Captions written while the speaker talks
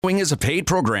Is a paid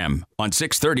program on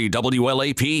 630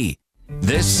 WLAP.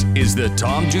 This is the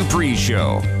Tom Dupree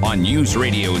Show on News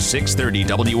Radio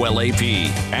 630 WLAP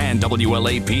and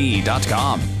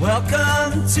WLAP.com.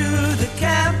 Welcome to the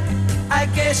camp. I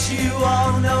guess you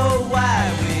all know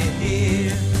why we're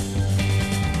here.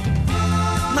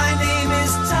 My name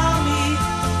is Tommy,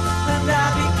 and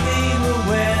I became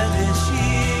aware this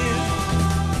year.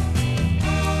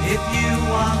 If you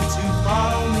want to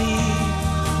follow me,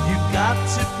 got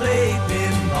to play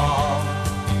pinball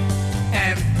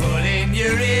and put in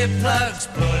your earplugs,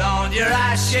 put on your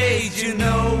eye shades, you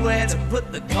know where to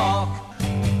put the cork.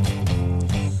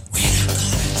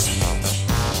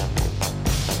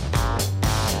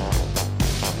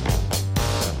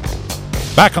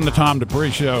 Back on the Tom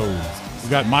Dupree Show, we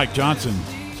got Mike Johnson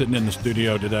sitting in the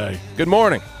studio today. Good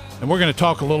morning. And we're going to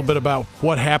talk a little bit about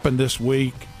what happened this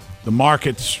week. The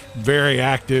market's very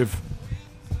active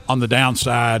on the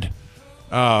downside.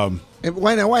 Wait a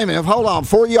minute. Hold on.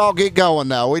 Before y'all get going,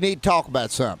 though, we need to talk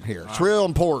about something here. It's real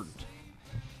important.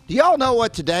 Do y'all know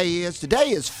what today is? Today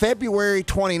is February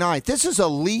 29th. This is a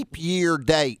leap year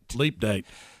date. Leap date.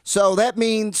 So that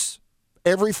means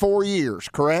every 4 years,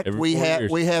 correct? We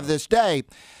have this day.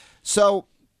 So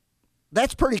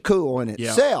that's pretty cool in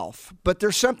itself. But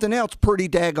there's something else pretty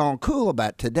daggone cool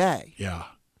about today. Yeah.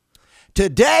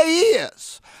 Today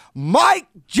is Mike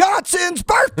Johnson's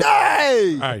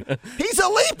birthday. Right. He's a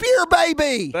leap year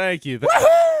baby. Thank you.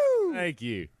 Woohoo! Thank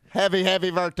you.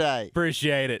 Happy birthday.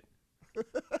 Appreciate it.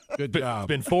 Good job. It's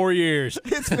been 4 years.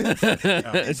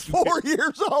 It's 4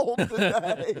 years old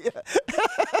today.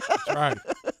 That's right.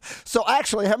 So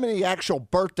actually, how many actual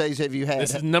birthdays have you had?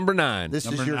 This is number 9. This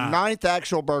is your 9th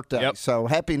actual birthday. Yep. So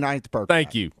happy 9th birthday.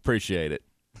 Thank you. Appreciate it.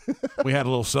 We had a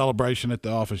little celebration at the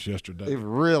office yesterday.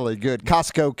 Really good.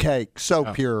 Costco cake.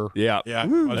 So pure. Yeah.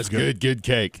 That's good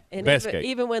cake. And Best cake.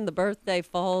 Even when the birthday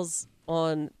falls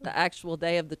on the actual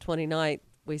day of the 29th,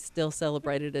 we still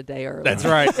celebrated a day early. That's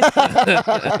right.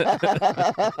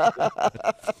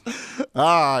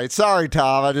 All right. Sorry,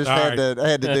 Tom. I just had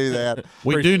to do that.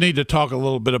 We do need to talk a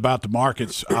little bit about the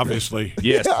markets, obviously.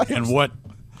 Yes. And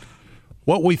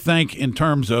what we think in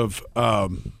terms of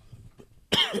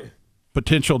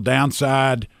potential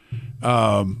downside.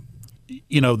 The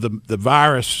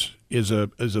virus is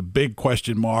a big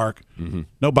question mark. Mm-hmm.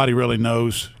 Nobody really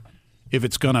knows if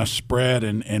it's going to spread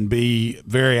and be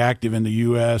very active in the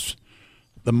U.S.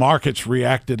 The markets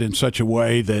reacted in such a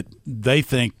way that they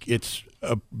think it's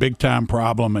a big-time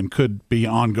problem and could be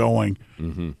ongoing.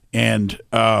 Mm-hmm. And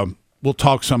we'll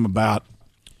talk some about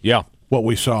what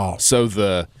we saw. So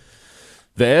the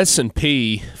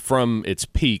S&P from its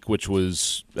peak, which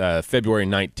was February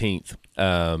 19th,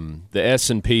 the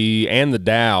S&P and the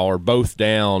Dow are both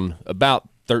down about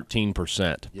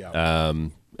 13%. Yeah.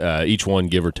 Each one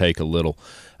give or take a little.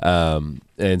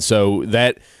 And so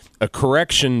that a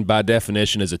correction by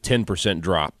definition is a 10%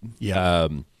 drop. Yeah.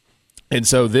 And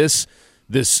so this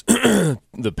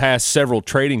the past several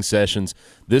trading sessions,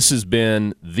 this has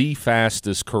been the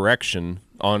fastest correction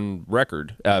on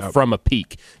record from a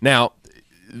peak. Now,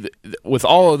 with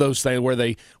all of those things where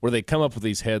they come up with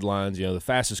these headlines, the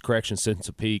fastest correction since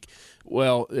a peak.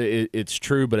 Well, it's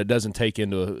true, but it doesn't take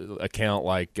into account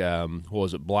like what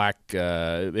was it, Black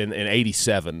in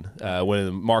 '87 when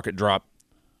the market dropped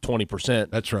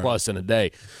 20%. That's right. Plus in a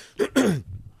day.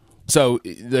 So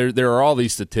there are all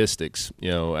these statistics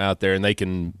out there, and they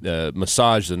can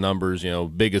massage the numbers.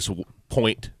 Biggest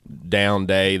point down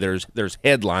day. There's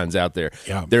headlines out there.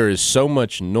 Yeah. There is so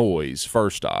much noise.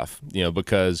 First off,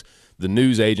 because the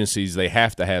news agencies, they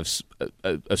have to have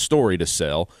a story to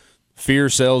sell. Fear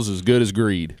sells as good as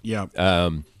greed. Yeah.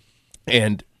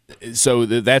 And so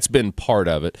that's been part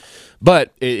of it,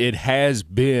 but it has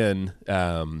been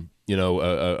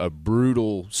a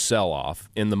brutal sell-off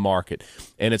in the market,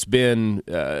 and it's been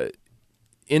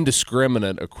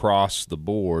indiscriminate across the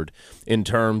board in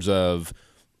terms of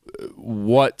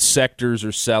what sectors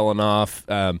are selling off.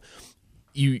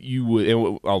 You would,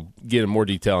 and I'll get in more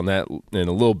detail on that in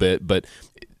a little bit, but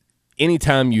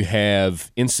anytime you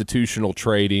have institutional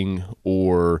trading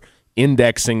or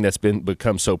indexing that's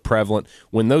become so prevalent,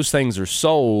 when those things are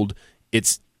sold,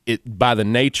 it by the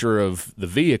nature of the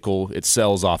vehicle, it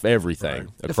sells off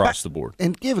everything across the board.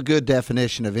 And give a good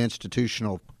definition of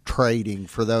institutional trading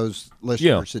for those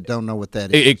listeners that don't know what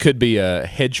that is. It could be a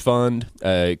hedge fund.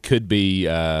 It could be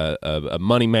a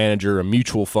money manager, a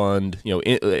mutual fund.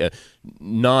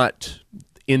 Not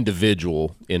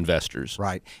individual investors.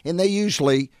 Right, and they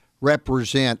usually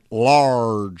represent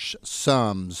large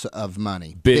sums of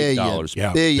money. Big dollars.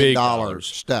 Billion Big dollar dollars.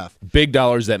 stuff. Big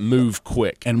dollars that move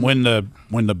quick. And when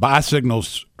the buy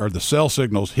signals or the sell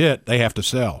signals hit, they have to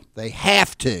sell. They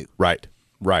have to. Right.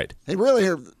 They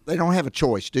don't have a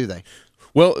choice, do they?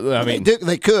 Well, I mean,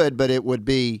 they could, but it would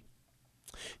be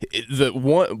the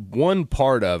one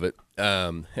part of it,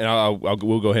 and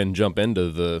we'll go ahead and jump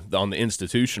into on the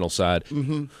institutional side.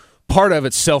 Mm-hmm. Part of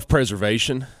it's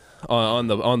self-preservation on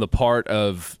the part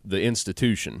of the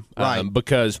institution, right?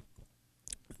 Because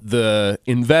the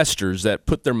investors that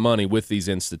put their money with these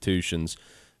institutions,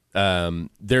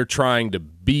 they're trying to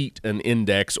beat an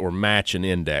index or match an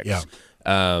index. Yeah.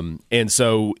 And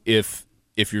so if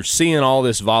you're seeing all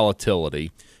this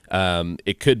volatility,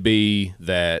 it could be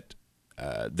that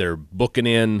they're booking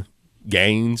in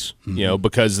gains,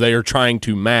 because they are trying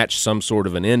to match some sort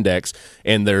of an index,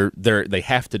 and they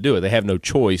have to do it. They have no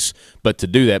choice but to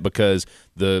do that because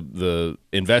the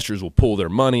investors will pull their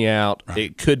money out. Right.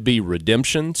 It could be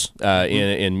redemptions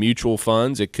in mutual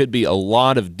funds. It could be a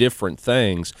lot of different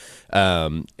things,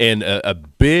 and a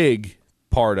big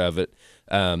part of it.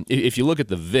 If you look at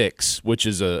the VIX, which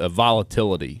is a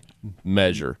volatility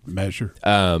measure,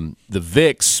 the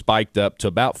VIX spiked up to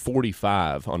about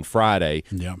 45 on Friday.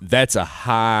 Yeah. That's a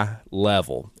high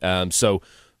level. So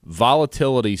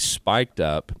volatility spiked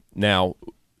up. Now,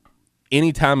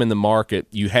 anytime in the market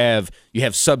you have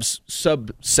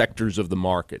subsectors of the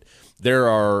market, there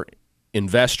are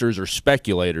investors or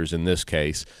speculators in this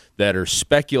case that are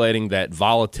speculating that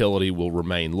volatility will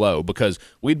remain low because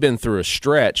we've been through a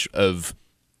stretch of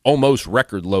almost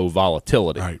record low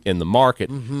volatility in the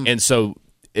market, and so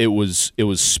it was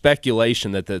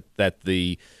speculation that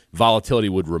the volatility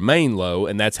would remain low,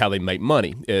 and that's how they make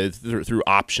money through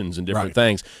options and different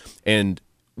things. And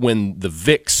when the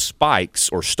VIX spikes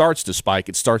or starts to spike,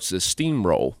 it starts this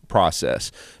steamroll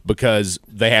process because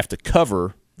they have to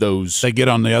cover those. They get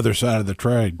on the other side of the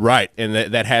trade, right? And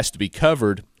that has to be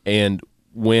covered. And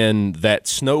when that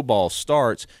snowball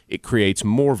starts, it creates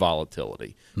more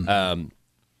volatility.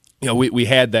 We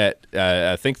had that.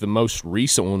 I think the most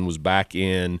recent one was back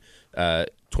in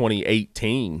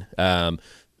 2018.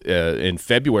 In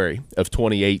February of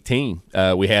 2018,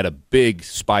 we had a big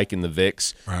spike in the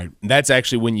VIX. Right. That's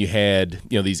actually when you had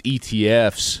these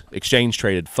ETFs, exchange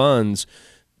traded funds,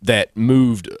 that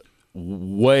moved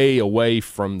way away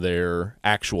from their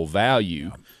actual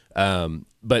value.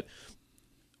 But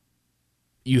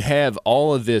you have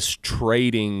all of this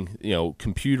trading,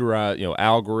 computerized,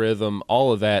 algorithm,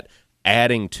 all of that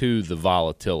adding to the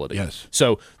volatility. Yes.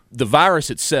 So the virus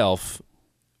itself,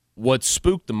 what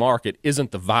spooked the market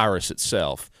isn't the virus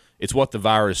itself. It's what the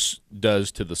virus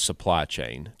does to the supply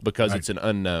chain because it's an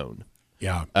unknown.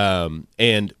 Yeah.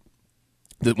 And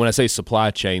when I say supply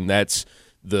chain, that's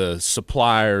the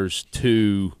suppliers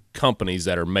to companies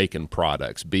that are making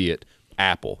products, be it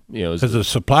Apple, because the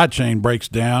supply chain breaks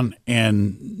down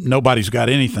and nobody's got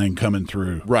anything coming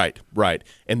through. Right,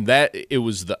 and that it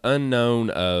was the unknown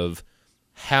of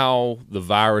how the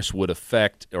virus would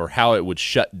affect or how it would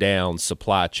shut down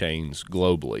supply chains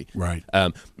globally. Right,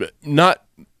 not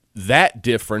that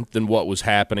different than what was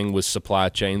happening with supply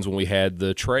chains when we had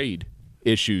the trade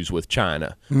issues with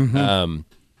China.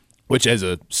 Which, as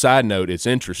a side note, it's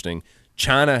interesting.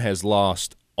 China has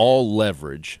lost all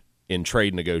leverage in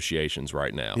trade negotiations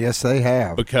right now. Yes, they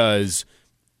have. Because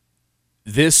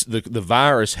the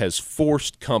virus has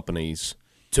forced companies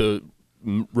to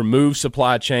remove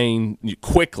supply chain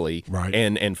quickly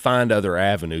and find other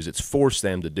avenues. It's forced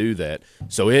them to do that.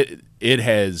 So it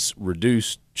has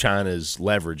reduced China's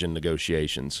leverage in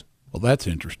negotiations. Well, that's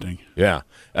interesting. Yeah.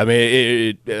 I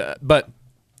mean, but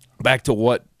back to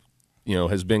what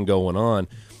has been going on,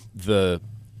 the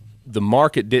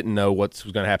market didn't know what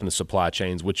was going to happen to supply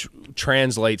chains, which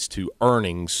translates to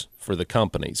earnings for the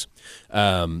companies.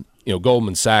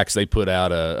 Goldman Sachs, they put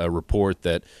out a report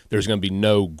that there's going to be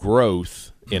no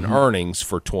growth in earnings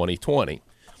for 2020.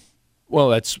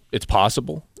 Well, it's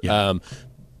possible,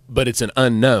 but it's an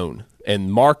unknown,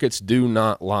 and markets do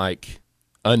not like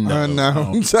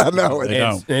unknowns. I know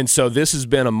it. And so this has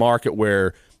been a market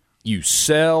where you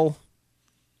sell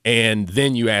and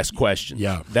then you ask questions.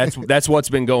 Yeah. That's what's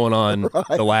been going on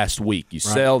the last week. You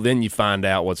sell, then you find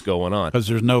out what's going on. Because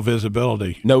there's no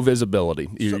visibility. No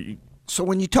visibility. So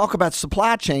when you talk about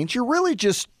supply chains, you're really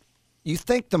you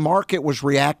think the market was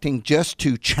reacting just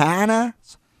to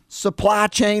China's supply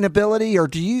chain ability, or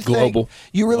do you think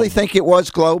you really think it was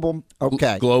global?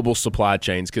 Okay. Global supply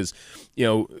chains, because,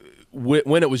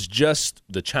 when it was just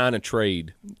the China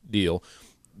trade deal,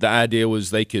 the idea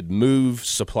was they could move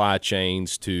supply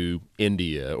chains to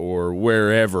India or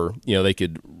wherever, they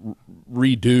could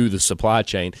redo the supply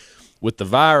chain. With the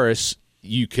virus,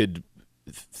 you could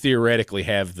theoretically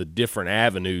have the different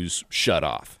avenues shut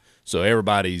off. So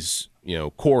everybody's,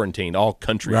 quarantined, all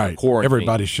countries are quarantined.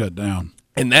 Everybody's shut down.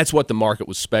 And that's what the market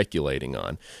was speculating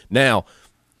on. Now,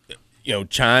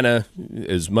 China,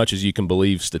 as much as you can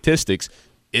believe statistics,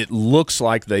 it looks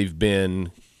like they've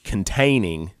been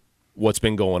containing what's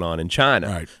been going on in China.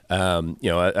 Right.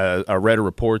 I read a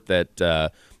report that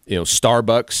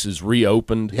Starbucks has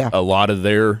reopened a lot of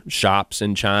their shops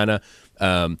in China,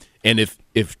 and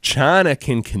if China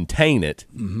can contain it,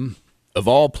 of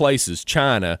all places,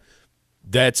 China,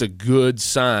 that's a good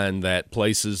sign that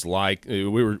places like we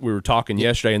were talking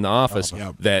yesterday in the office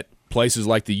that places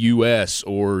like the U.S.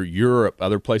 or Europe,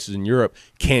 other places in Europe,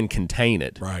 can contain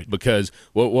it. Right. Because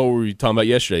what were we talking about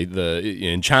yesterday?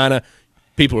 In China,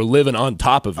 people are living on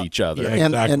top of each other. Yeah,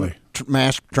 exactly. And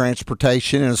mass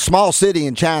transportation. In a small city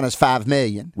in China is 5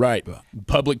 million. Right.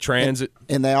 Public transit.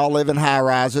 And they all live in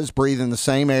high-rises, breathing the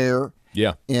same air.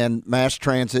 Yeah. In mass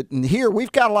transit. And here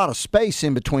we've got a lot of space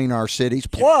in between our cities.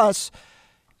 Plus,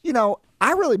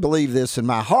 I really believe this in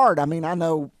my heart. I mean, I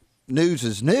know news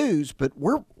is news, but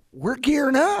we're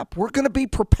gearing up. We're going to be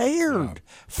prepared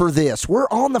for this. We're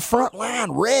on the front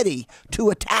line, ready to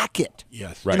attack it.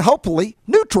 Yes. Right. And hopefully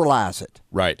neutralize it.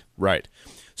 Right.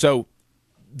 So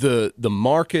the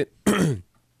market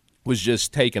was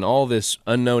just taking all this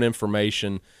unknown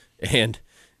information and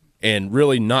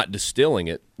really not distilling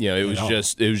it. It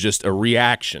was just a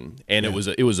reaction, and it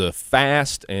was a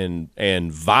fast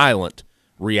and violent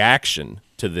reaction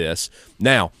to this.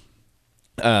 Now,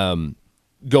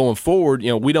 going forward,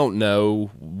 we don't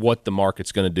know what the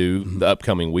market's going to do the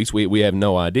upcoming weeks. We have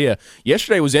no idea.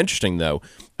 Yesterday was interesting, though.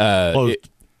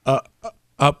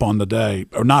 Up on the day,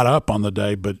 or not up on the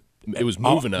day, but it was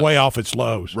moving up, way off its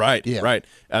lows. Right, right.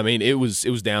 I mean, it was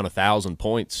down 1,000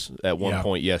 points at one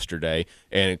point yesterday,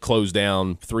 and it closed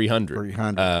down 300.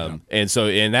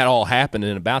 And that all happened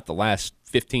in about the last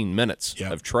 15 minutes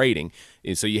of trading.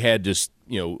 And so you had just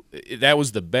that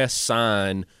was the best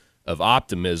sign of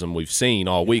optimism we've seen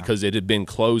all week, because it had been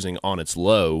closing on its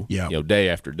low, day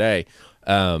after day.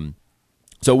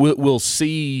 So we'll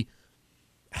see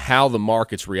how the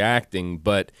market's reacting,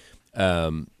 but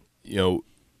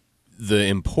the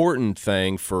important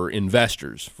thing for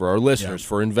investors, for our listeners,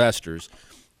 for investors,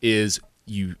 is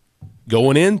you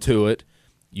going into it,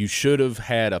 you should have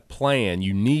had a plan.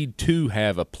 You need to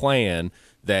have a plan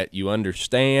that you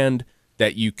understand,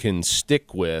 that you can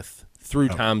stick with through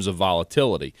times of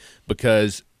volatility.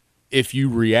 Because if you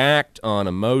react on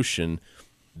emotion,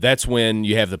 that's when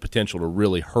you have the potential to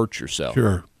really hurt yourself.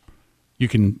 Sure. You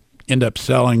can end up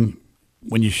selling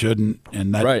when you shouldn't,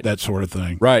 and that sort of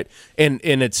thing. Right. And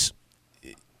it's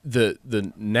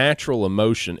the natural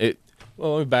emotion.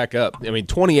 Let me back up. I mean,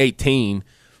 2018,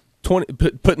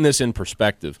 putting this in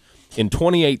perspective, in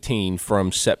 2018,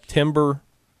 from September,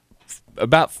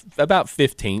 about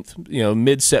 15th,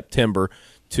 mid-September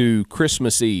to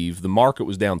Christmas Eve, the market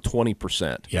was down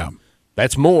 20%. Yeah.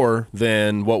 That's more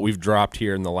than what we've dropped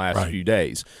here in the last few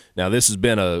days. Now, this has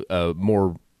been a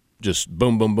more just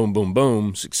boom, boom, boom, boom,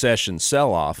 boom succession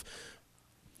sell-off.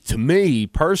 To me,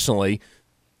 personally,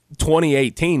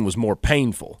 2018 was more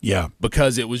painful. Yeah.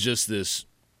 Because it was just this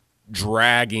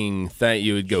dragging thing.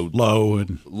 You would go low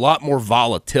and a lot more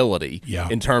volatility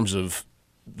in terms of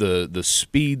the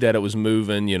speed that it was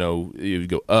moving. You would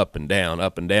go up and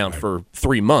down for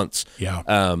 3 months. Yeah.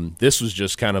 This was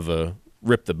just kind of a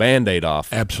rip the Band-Aid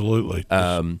off. Absolutely.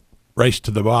 Race to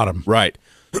the bottom. Right.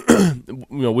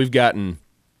 We've gotten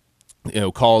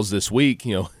calls this week,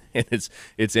 and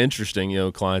it's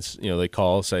interesting, clients, they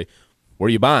call, say, "What are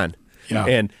you buying?" Yeah.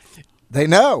 And they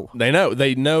know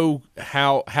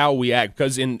how we act,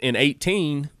 because in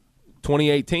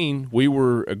 2018, we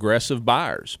were aggressive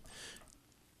buyers.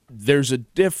 There's a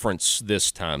difference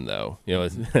this time, though.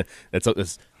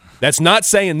 That's not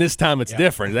saying this time it's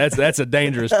different. That's a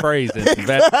dangerous phrase.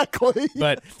 Exactly.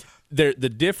 But the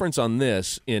difference on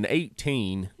this, in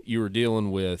 18, you were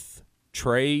dealing with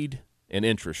trade and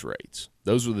interest rates.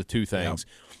 Those were the two things.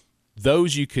 Yeah.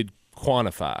 Those you could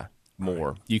quantify more.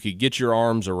 Right. You could get your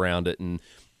arms around it and,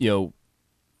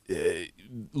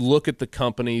 look at the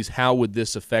companies. How would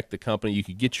this affect the company? You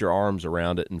could get your arms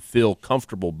around it and feel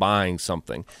comfortable buying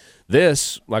something.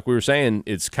 This, like we were saying,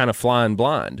 it's kind of flying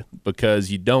blind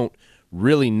because you don't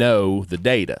really know the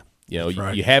data.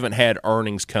 You haven't had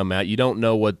earnings come out. You don't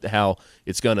know how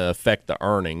it's going to affect the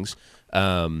earnings.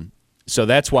 So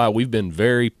that's why we've been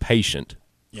very patient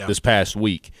this past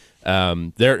week.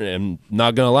 I'm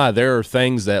not going to lie, there are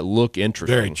things that look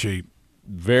interesting. Very cheap.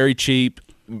 Very cheap,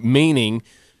 meaning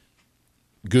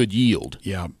good yield.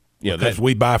 Yeah. because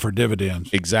we buy for dividends.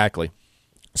 Exactly.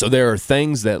 So there are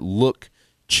things that look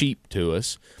cheap to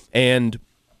us, and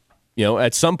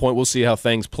at some point we'll see how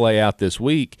things play out this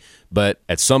week, but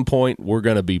at some point we're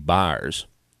going to be buyers.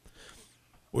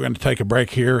 We're going to take a break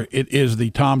here. It is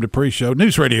the Tom Dupree Show,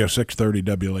 News Radio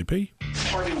 630 WLAP.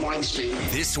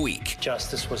 This week,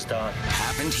 justice was done.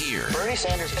 Happened here. Bernie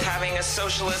Sanders having a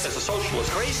socialist. As a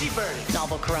socialist. Crazy Bernie.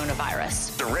 Novel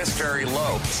coronavirus. The risk very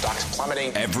low. Stocks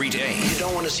plummeting. Every day. You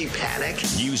don't want to see panic.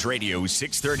 News Radio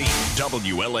 630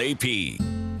 WLAP.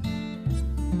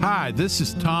 Hi, this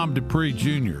is Tom Dupree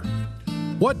Jr.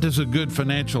 What does a good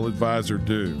financial advisor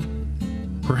do?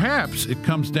 Perhaps it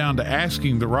comes down to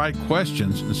asking the right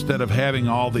questions instead of having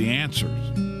all the answers.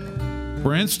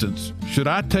 For instance, should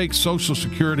I take Social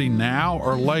Security now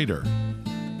or later?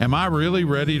 Am I really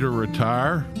ready to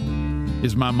retire?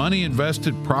 Is my money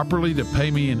invested properly to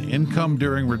pay me an income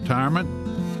during retirement?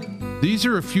 These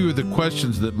are a few of the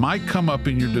questions that might come up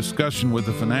in your discussion with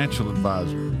a financial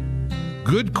advisor.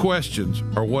 Good questions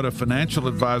are what a financial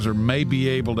advisor may be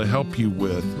able to help you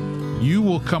with. You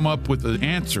will come up with the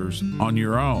answers on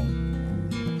your own.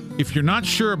 If you're not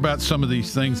sure about some of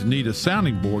these things and need a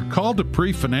sounding board, call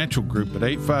Dupree Financial Group at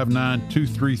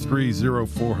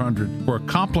 859-233-0400 for a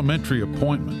complimentary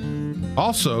appointment.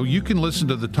 Also, you can listen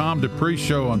to the Tom Dupree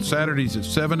Show on Saturdays at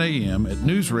 7 a.m. at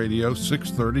News Radio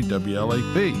 630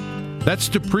 WLAP. That's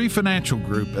Dupree Financial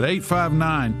Group at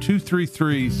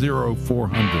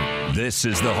 859-233-0400. This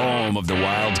is the home of the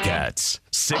Wildcats,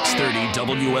 630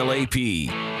 WLAP.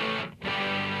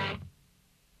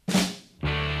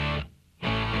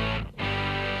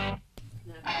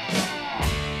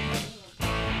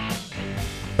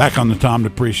 Back on the Tom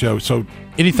Dupree Show. So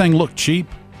anything look cheap?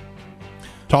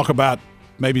 Talk about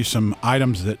maybe some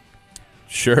items that...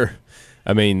 Sure.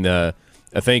 I mean, I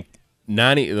think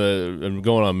I'm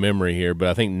going on memory here, but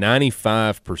I think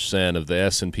 95% of the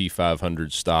S&P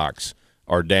 500 stocks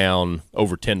are down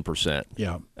over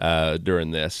 10%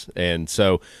 during this. And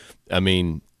so, I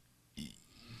mean,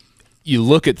 you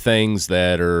look at things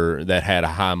that had a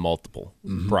high multiple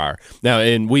prior. Now,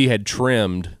 and we had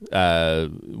trimmed,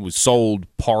 we sold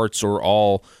parts or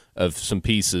all of some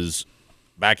pieces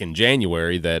back in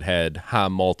January that had high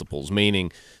multiples,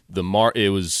 meaning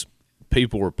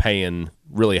people were paying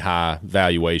really high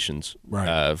valuations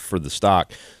for the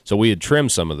stock. So we had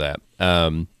trimmed some of that.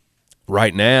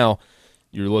 Right now,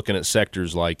 you're looking at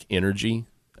sectors like energy,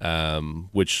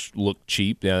 which look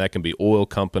cheap. Now, that can be oil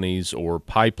companies or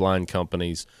pipeline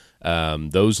companies.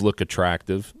 Those look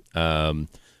attractive.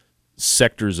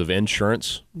 Sectors of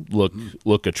insurance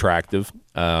look attractive.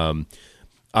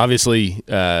 Obviously,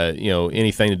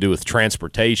 anything to do with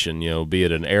transportation, be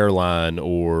it an airline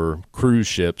or cruise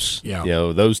ships,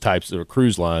 those types of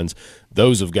cruise lines,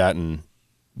 those have gotten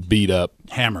beat up.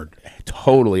 Hammered.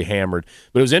 Totally hammered.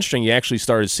 But it was interesting. You actually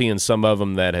started seeing some of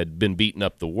them that had been beaten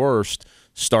up the worst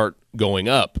start going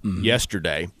up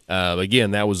yesterday.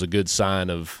 Again, that was a good sign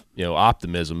of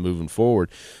optimism moving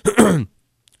forward.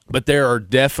 But there are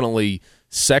definitely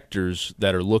sectors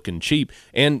that are looking cheap,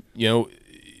 and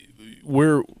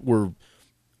we're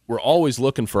always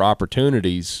looking for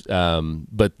opportunities.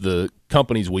 But the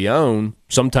companies we own,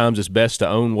 sometimes it's best to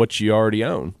own what you already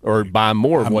own or buy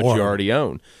more of what you already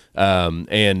own.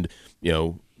 And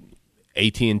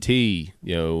AT&T,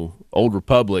 Old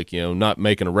Republic, not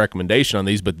making a recommendation on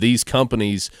these, but these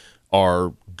companies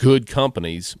are good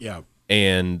companies. Yeah.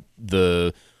 And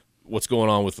what's going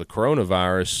on with the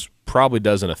coronavirus probably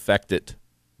doesn't affect it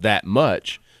that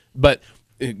much. But,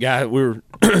 guy, we were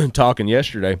talking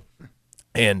yesterday,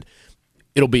 and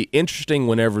it'll be interesting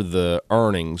whenever the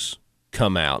earnings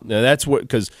come out. Now, that's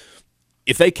because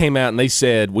if they came out and they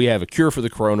said, we have a cure for the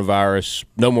coronavirus,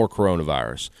 no more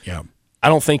coronavirus. Yeah. I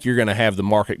don't think you're going to have the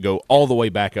market go all the way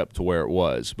back up to where it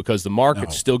was, because the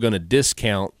market's still going to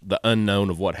discount the unknown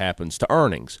of what happens to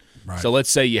earnings. Right. So let's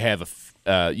say you have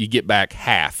you get back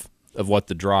half of what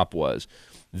the drop was.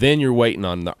 Then you're waiting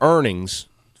on the earnings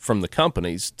from the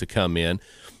companies to come in,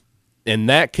 and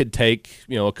that could take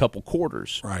a couple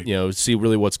quarters, right? To see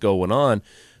really what's going on.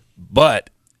 But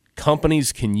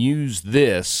companies can use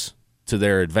this to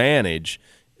their advantage.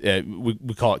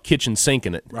 We call it kitchen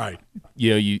sinking it. Right.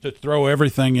 You to throw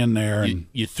everything in there.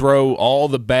 You throw all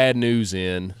the bad news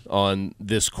in on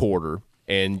this quarter,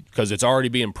 and because it's already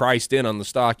being priced in on the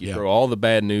stock, you throw all the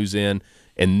bad news in,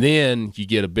 and then you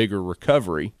get a bigger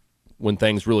recovery when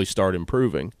things really start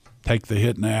improving. Take the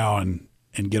hit now and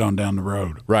get on down the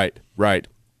road. Right.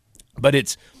 But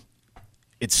it's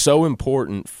so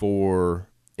important for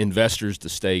investors to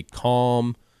stay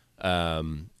calm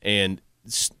and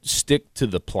stick to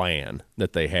the plan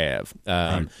that they have.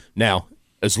 Now,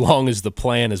 as long as the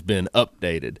plan has been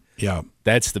updated. Yeah.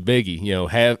 That's the biggie.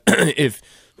 Have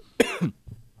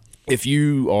if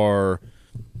you are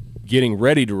getting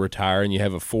ready to retire and you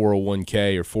have a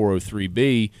 401k or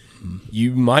 403b,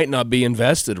 you might not be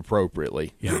invested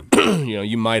appropriately. Yeah.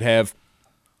 You might have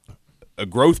a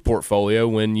growth portfolio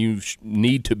when you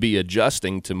need to be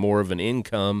adjusting to more of an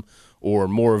income or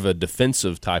more of a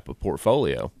defensive type of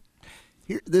portfolio.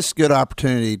 This is a good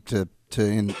opportunity to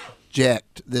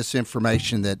inject this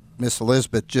information that Miss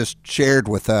Elizabeth just shared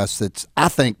with us that's, I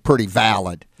think, pretty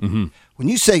valid. Mm-hmm. When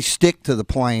you say stick to the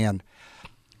plan,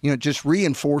 it just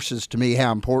reinforces to me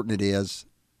how important it is.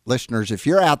 Listeners, if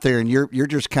you're out there and you're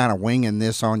just kind of winging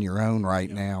this on your own right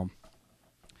now,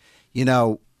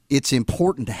 it's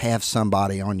important to have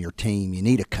somebody on your team. You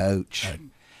need a coach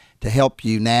to help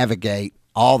you navigate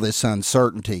all this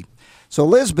uncertainty. So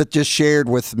Elizabeth just shared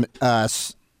with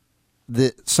us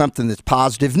something that's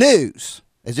positive news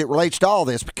as it relates to all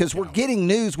this, because we're getting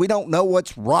news. We don't know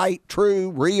what's right,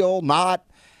 true, real, not.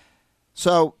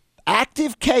 So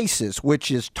active cases,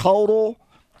 which is total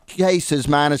cases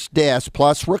minus deaths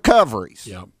plus recoveries,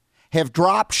 have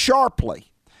dropped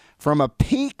sharply from a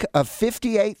peak of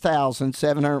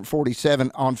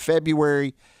 58,747 on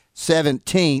February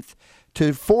 17th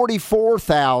to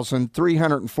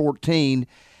 44,314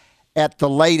 at the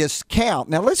latest count.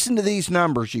 Now listen to these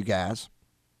numbers, you guys.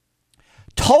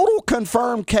 Total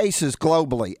confirmed cases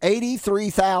globally,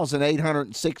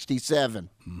 83,867.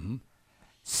 Mm-hmm.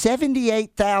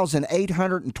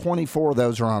 78,824 of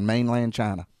those are on mainland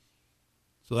China.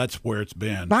 So that's where it's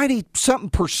been.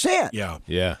 90-something%. Yeah.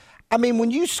 Yeah. I mean,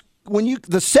 when you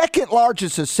the second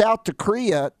largest is South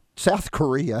Korea,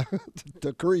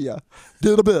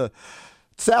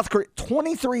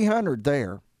 2,300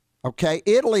 there. Okay,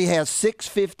 Italy has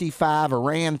 655,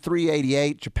 Iran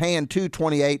 388, Japan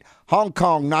 228, Hong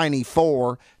Kong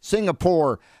 94,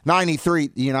 Singapore 93,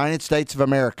 the United States of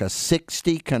America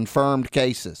 60 confirmed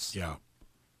cases. Yeah,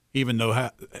 even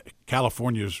though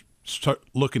California's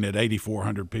looking at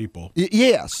 8,400 people.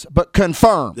 Yes, but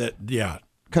confirmed.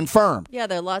 Confirmed. Yeah,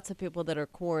 there are lots of people that are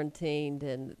quarantined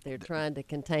and they're trying to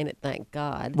contain it. Thank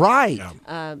God. Right.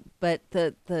 Yeah. But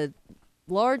the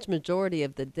large majority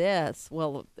of the deaths,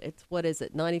 it's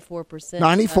 94%?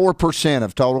 94%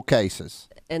 of total cases.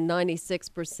 And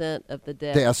 96% of the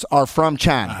deaths are from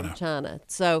China. From China.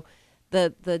 So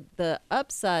the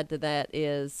upside to that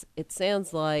is it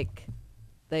sounds like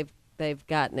they've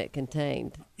gotten it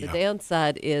contained. The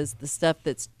downside is the stuff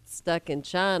that's stuck in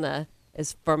China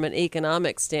is from an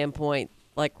economic standpoint,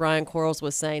 like Ryan Quarles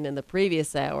was saying in the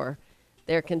previous hour,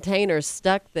 there are containers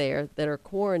stuck there that are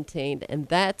quarantined, and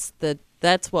that's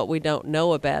what we don't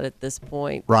know about at this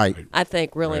point. Right. I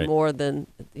think really more than,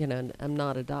 I'm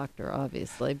not a doctor,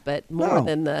 obviously, but more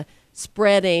than the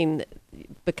spreading,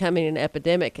 becoming an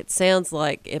epidemic, it sounds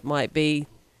like it might be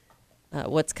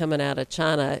what's coming out of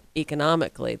China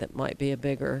economically that might be a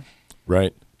bigger.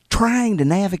 Right. Trying to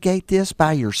navigate this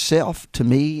by yourself, to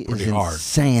me, is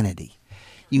insanity.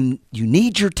 You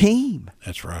need your team.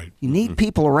 That's right. You need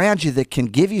people around you that can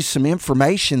give you some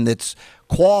information that's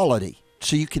quality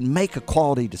so you can make a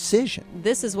quality decision.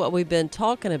 This is what we've been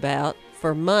talking about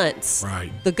for months.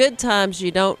 Right. The good times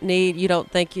you don't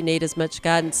think you need as much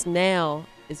guidance. Now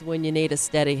is when you need a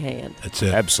steady hand. That's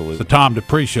it. Absolutely. It's the Tom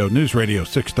Dupree Show, News Radio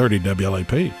 630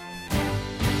 WLAP.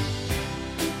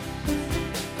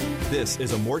 This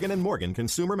is a Morgan & Morgan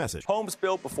consumer message. Homes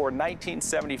built before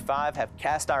 1975 have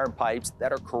cast iron pipes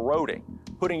that are corroding,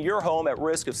 putting your home at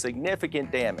risk of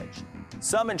significant damage.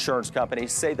 Some insurance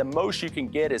companies say the most you can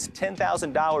get is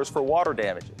 $10,000 for water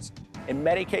damages. In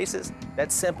many cases,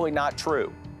 that's simply not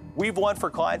true. We've won for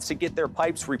clients to get their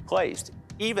pipes replaced,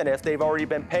 even if they've already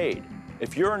been paid.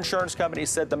 If your insurance company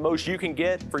said the most you can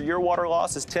get for your water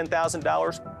loss is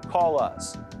 $10,000, call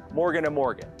us. Morgan &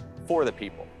 Morgan, for the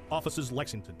people. Offices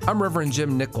Lexington. I'm Reverend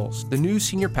Jim Nichols, the new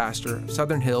senior pastor of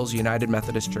Southern Hills United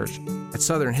Methodist Church. At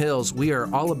Southern Hills, we are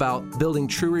all about building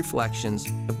true reflections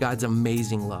of God's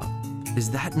amazing love. Is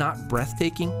that not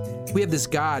breathtaking? We have this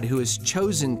God who is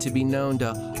chosen to be known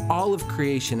to all of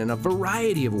creation in a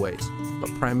variety of ways,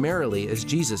 but primarily, as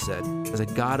Jesus said, as a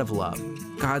God of love.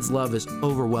 God's love is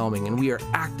overwhelming, and we are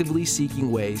actively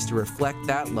seeking ways to reflect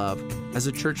that love as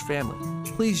a church family.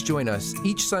 Please join us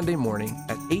each Sunday morning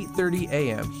at 8:30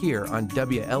 a.m. here on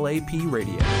WLAP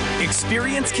Radio.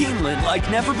 Experience Keeneland like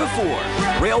never before.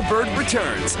 Railbird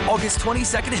returns August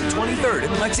 22nd and 23rd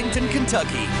in Lexington,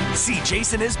 Kentucky. See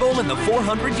Jason Isbell in the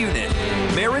 400 unit,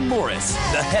 Maren Morris,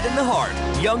 the Head and the Heart,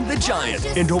 Young the Giant,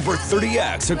 and over 30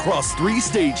 acts across 3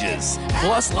 stages.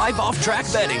 Plus live off-track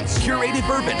betting, curated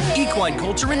bourbon, equine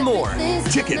culture, and more.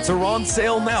 Tickets are on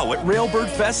sale now at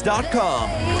railbirdfest.com.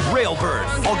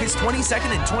 Railbird, August 22nd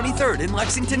and 23rd in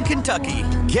Lexington, Kentucky.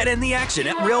 Get in the action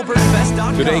at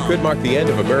railbirdfest.com. Today could mark the end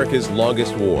of America's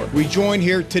longest war. We join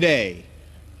here today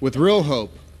with real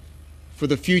hope for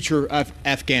the future of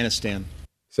Afghanistan.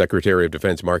 Secretary of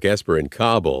Defense Mark Esper in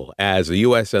Kabul as the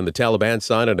U.S. and the Taliban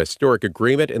sign an historic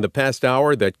agreement in the past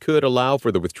hour that could allow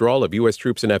for the withdrawal of U.S.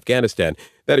 troops in Afghanistan.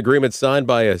 That agreement signed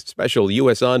by a special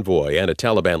U.S. envoy and a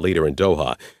Taliban leader in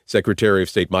Doha. Secretary of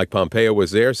State Mike Pompeo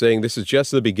was there saying this is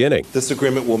just the beginning. This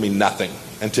agreement will mean nothing,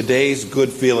 and today's good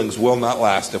feelings will not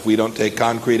last if we don't take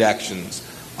concrete actions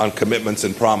on commitments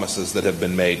and promises that have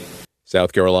been made.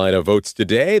 South Carolina votes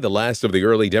today, the last of the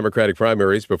early Democratic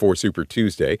primaries before Super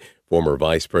Tuesday. Former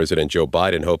Vice President Joe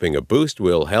Biden hoping a boost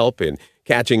will help in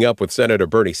catching up with Senator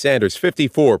Bernie Sanders.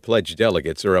 54 pledged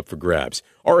delegates are up for grabs.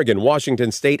 Oregon,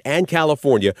 Washington State, and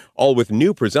California, all with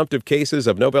new presumptive cases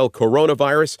of novel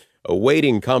coronavirus.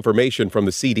 Awaiting confirmation from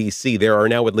the CDC, there are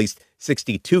now at least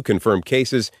 62 confirmed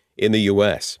cases in the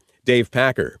U.S. Dave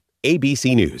Packer,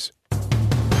 ABC News.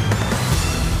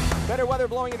 Better weather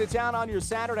blowing into town on your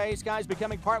Saturday. Skies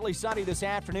becoming partly sunny this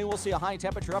afternoon. We'll see a high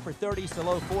temperature upper 30s to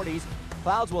low 40s.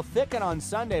 Clouds will thicken on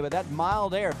Sunday, but that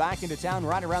mild air back into town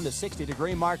right around the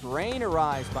 60-degree mark. Rain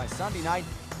arrives by Sunday night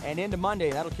and into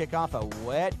Monday. That'll kick off a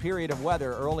wet period of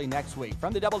weather early next week.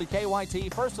 From the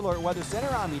WKYT First Alert Weather Center,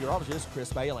 I'm meteorologist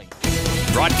Chris Bailey.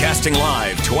 Broadcasting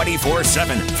live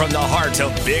 24/7 from the heart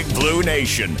of Big Blue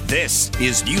Nation. This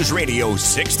is News Radio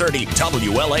 630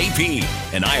 WLAP,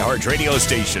 an iHeart radio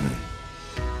station.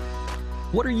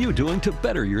 What are you doing to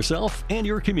better yourself and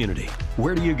your community?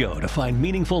 Where do you go to find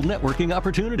meaningful networking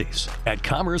opportunities? At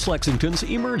Commerce Lexington's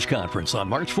Emerge Conference on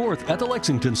March 4th at the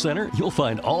Lexington Center, you'll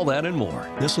find all that and more.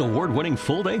 This award-winning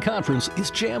full-day conference is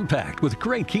jam-packed with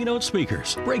great keynote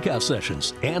speakers, breakout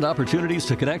sessions, and opportunities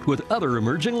to connect with other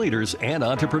emerging leaders and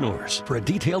entrepreneurs. For a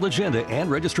detailed agenda and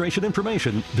registration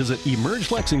information, visit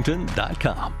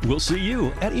emergelexington.com. We'll see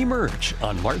you at Emerge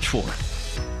on March 4th.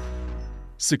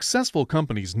 Successful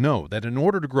companies know that in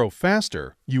order to grow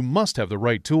faster, you must have the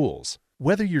right tools.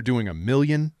 Whether you're doing $1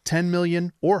 million, $10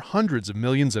 million, or hundreds of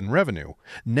millions in revenue,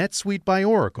 NetSuite by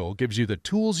Oracle gives you the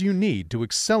tools you need to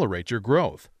accelerate your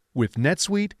growth. With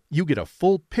NetSuite, you get a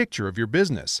full picture of your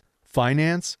business: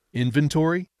 finance,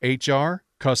 inventory, HR,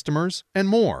 customers, and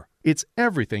more. It's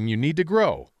everything you need to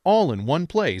grow, all in one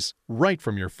place, right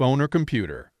from your phone or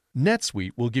computer.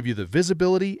 NetSuite will give you the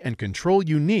visibility and control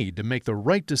you need to make the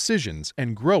right decisions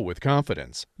and grow with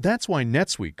confidence. That's why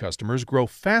NetSuite customers grow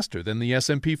faster than the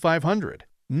S&P 500.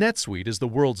 NetSuite is the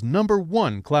world's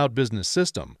 #1 cloud business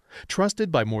system,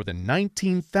 trusted by more than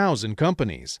 19,000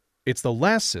 companies. It's the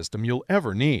last system you'll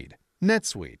ever need.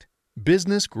 NetSuite.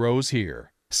 Business grows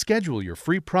here. Schedule your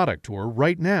free product tour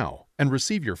right now and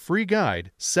receive your free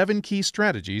guide, 7 Key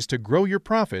Strategies to Grow Your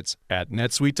Profits at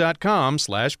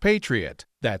netsuite.com/patriot.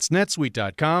 That's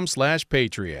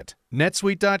netsuite.com/patriot.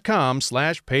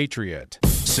 netsuite.com/patriot.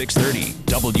 630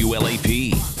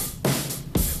 WLAP.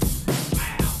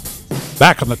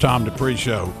 Back on the Tom Dupree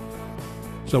Show.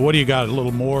 So what do you got a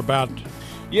little more about?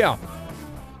 Yeah.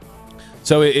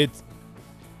 So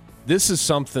this is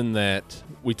something that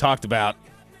we talked about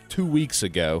 2 weeks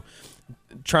ago,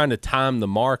 trying to time the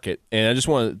market. And I just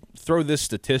want to throw this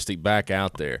statistic back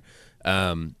out there.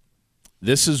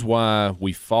 This is why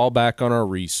we fall back on our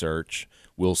research.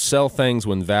 We'll sell things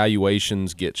when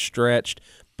valuations get stretched,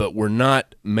 but we're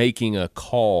not making a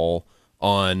call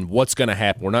on what's going to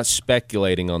happen. We're not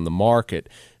speculating on the market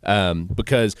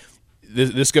because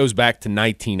this goes back to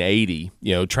 1980,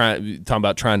 talking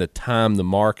about trying to time the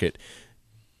market.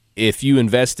 If you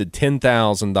invested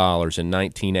 $10,000 in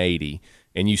 1980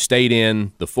 and you stayed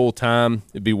in the full time,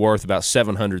 it'd be worth about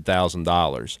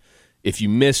 $700,000. If you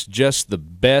missed just the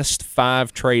best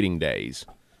 5 trading days,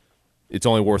 it's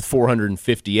only worth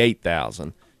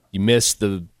 $458,000. You missed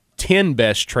the 10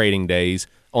 best trading days,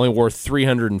 only worth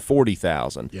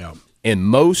 $340,000. Yeah. And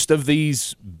most of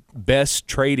these best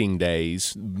trading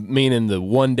days, meaning the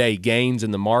one-day gains in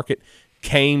the market,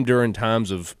 came during times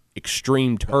of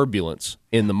extreme turbulence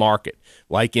in the market,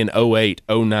 like in 08,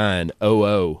 09,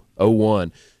 00,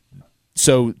 01.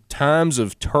 So times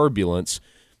of turbulence,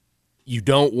 you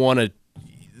don't want to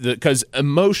because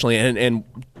emotionally, and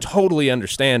totally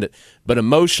understand it, but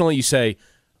emotionally you say,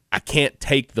 I can't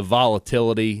take the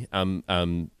volatility.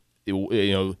 Emotionally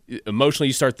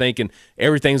you start thinking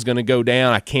everything's going to go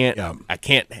down. I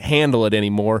can't handle it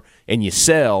anymore, and you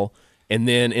sell, and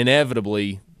then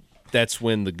inevitably that's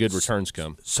when the good returns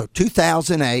come. So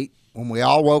 2008, when we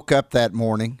all woke up that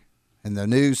morning, and the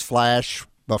news flash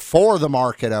before the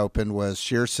market opened was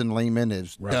Shearson Lehman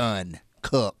is done,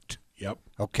 cooked. Yep.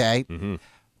 Okay.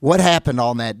 What happened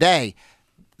on that day?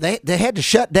 They had to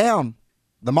shut down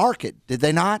the market, did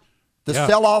they not? The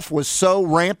sell-off was so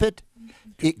rampant,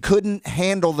 it couldn't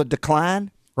handle the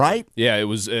decline, right? Yeah, it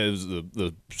was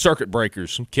the circuit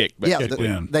breakers kicked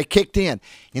in. They kicked in.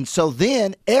 And so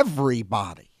then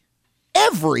everybody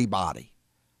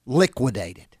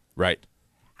liquidated. Right.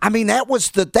 I mean, that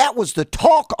was the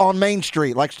talk on Main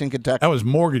Street, Lexington, Kentucky. That was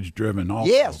mortgage driven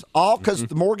also. Yes, all because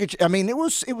the mortgage. I mean, it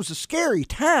was a scary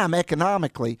time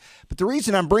economically. But the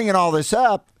reason I'm bringing all this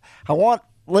up, I want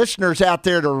listeners out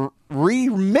there to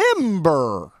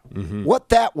remember what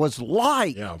that was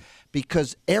like,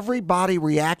 because everybody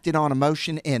reacted on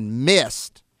emotion and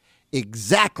missed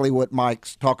exactly what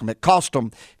Mike's talking about. It cost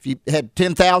them, if you had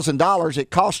 $10,000, it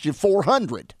cost you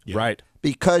 $400. Right.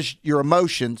 Because your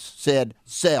emotions said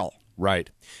sell.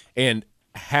 Right. And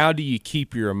how do you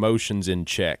keep your emotions in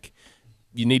check?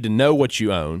 You need to know what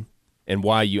you own and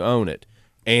why you own it.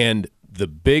 And the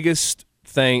biggest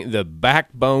thing, the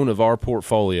backbone of our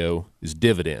portfolio is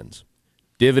dividends.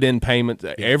 Dividend payments.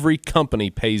 Every company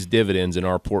pays dividends in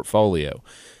our portfolio.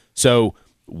 So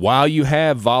while you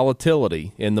have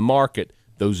volatility in the market,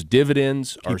 those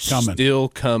dividends are still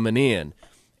coming in.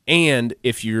 And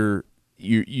if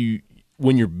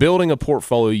when you're building a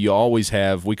portfolio, you always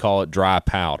have, we call it dry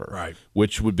powder,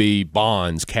 which would be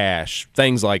bonds, cash,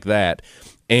 things like that.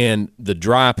 And the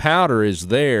dry powder is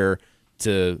there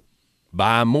to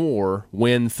buy more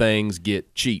when things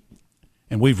get cheap.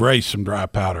 And we've raised some dry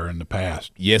powder in the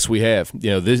past. Yes, we have.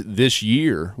 This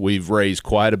year we've raised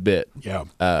quite a bit. Yeah.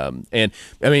 And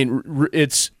I mean,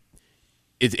 it's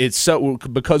so,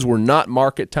 because we're not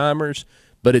market timers,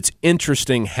 but it's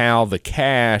interesting how the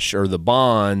cash or the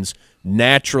bonds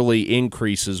naturally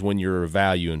increases when you're a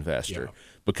value investor.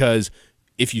 Because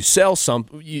if you sell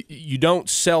you don't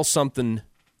sell something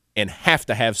and have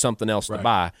to have something else to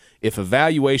buy. If a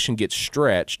valuation gets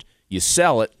stretched, you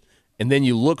sell it, and then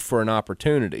you look for an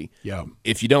opportunity. Yeah.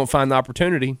 If you don't find the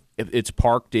opportunity, it's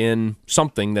parked in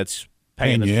something that's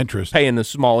paying a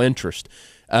small interest.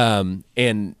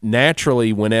 And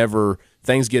naturally, whenever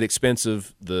things get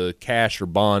expensive, the cash or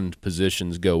bond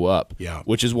positions go up,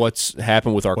 which is what's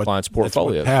happened with our clients'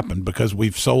 portfolios. That's what happened because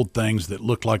we've sold things that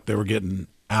looked like they were getting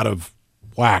out of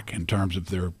whack in terms of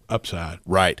their upside.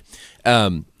 Right.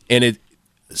 And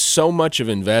so much of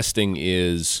investing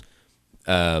is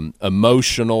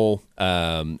emotional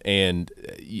and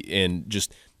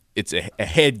just it's a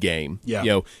head game,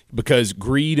 because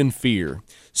greed and fear.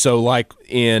 So like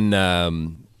in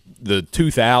the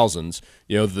 2000s,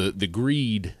 the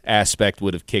greed aspect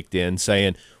would have kicked in,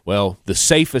 saying, well, the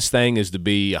safest thing is to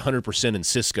be 100% in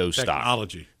Cisco stock.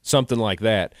 Technology. Something like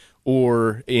that.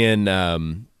 Or in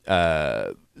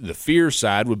the fear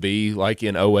side would be like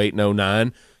in 08 and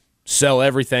 09, sell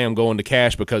everything, I'm going to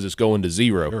cash because it's going to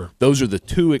zero. Sure. Those are the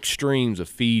two extremes of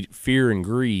fear and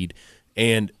greed.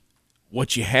 And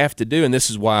what you have to do, and this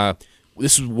is why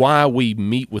we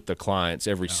meet with the clients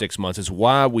every 6 months. It's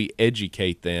why we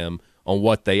educate them on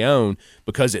what they own,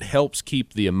 because it helps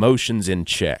keep the emotions in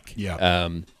check. Yeah.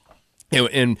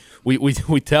 And we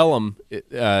tell them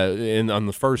on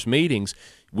the first meetings,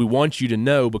 we want you to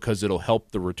know because it'll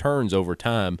help the returns over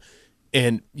time.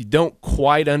 And you don't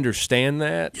quite understand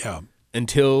that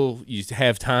until you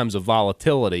have times of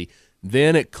volatility.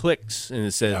 Then it clicks and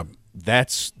it says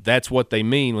that's what they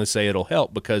mean when they say it'll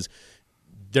help, because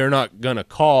they're not going to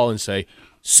call and say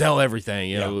sell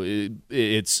everything.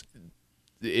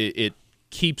 It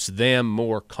keeps them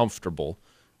more comfortable,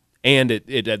 and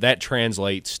that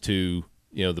translates to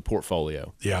the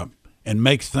portfolio. Yeah, and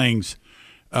makes things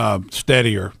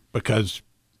steadier because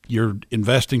you're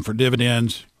investing for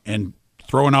dividends and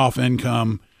throwing off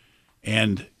income,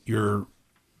 and you're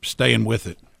staying with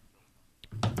it.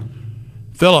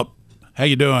 Philip, how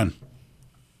you doing?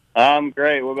 I'm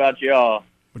great. What about y'all?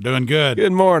 We're doing good.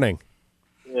 Good morning.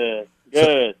 Good.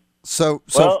 So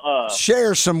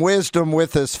share some wisdom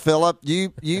with us, Philip.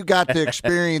 You got to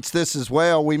experience this as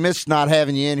well. We missed not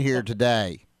having you in here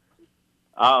today.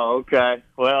 Oh, okay.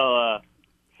 Well,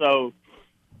 so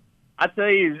I tell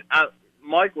you,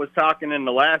 Mike was talking in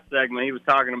the last segment. He was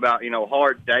talking about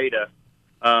hard data,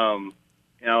 and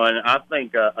I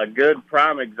think a good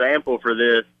prime example for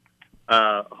this.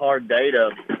 hard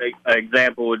data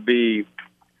example would be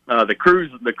the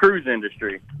cruise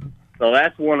industry. So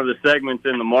that's one of the segments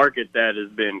in the market that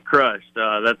has been crushed.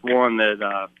 That's one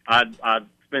that I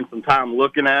spent some time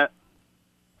looking at.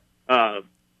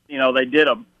 They did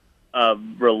a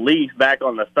release back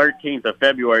on the 13th of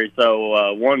February.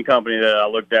 So one company that I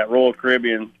looked at, Royal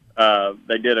Caribbean,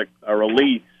 they did a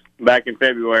release back in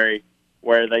February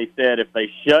where they said if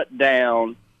they shut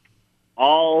down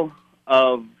all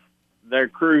of their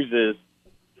cruises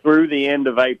through the end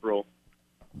of April,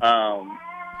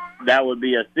 that would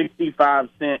be a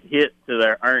 65-cent hit to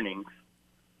their earnings.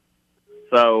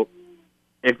 So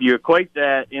if you equate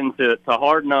that into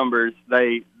hard numbers,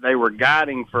 they were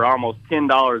guiding for almost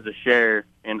 $10 a share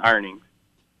in earnings.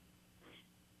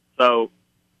 So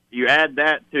you add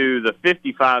that to the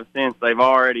 55 cents they've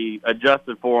already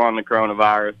adjusted for on the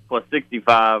coronavirus, plus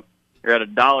 65, you're at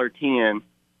 $1.10.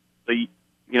 So,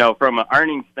 from an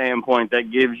earnings standpoint, that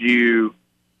gives you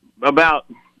about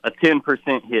a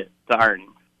 10% hit to earnings.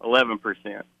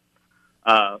 11%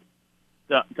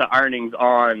 to earnings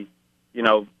on,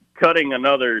 cutting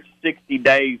another 60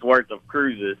 days worth of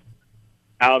cruises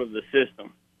out of the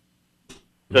system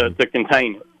to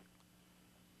contain it.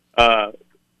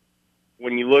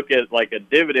 When you look at like a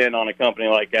dividend on a company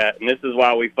like that, and this is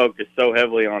why we focus so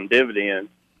heavily on dividends,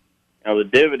 the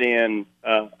dividend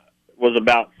was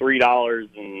about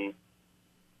 $3.30,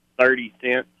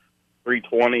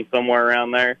 $3.20, somewhere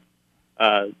around there.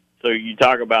 So you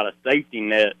talk about a safety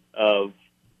net of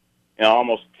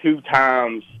almost 2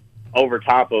 times over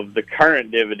top of the current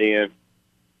dividend,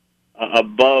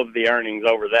 above the earnings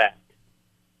over that.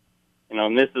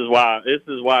 And this is why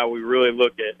we really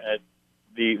look at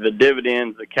the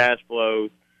dividends, the cash flows.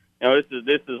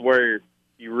 This is where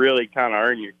you really kind of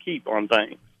earn your keep on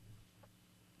things.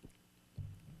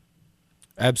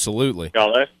 Absolutely.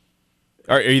 Y'all there?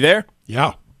 Are you there?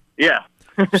 Yeah. Yeah.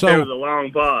 So it was a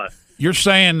long pause. You're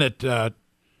saying that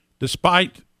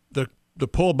despite the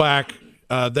pullback,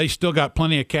 they still got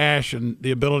plenty of cash and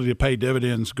the ability to pay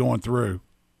dividends going through.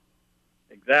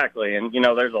 Exactly. And,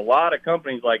 there's a lot of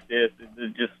companies like this.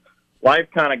 It's just life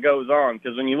kind of goes on.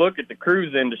 Because when you look at the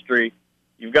cruise industry,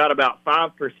 you've got about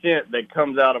 5% that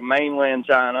comes out of mainland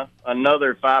China,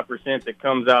 another 5% that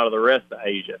comes out of the rest of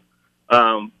Asia.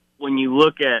 When you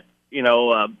look at,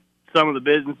 some of the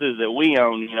businesses that we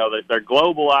own, that they're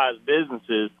globalized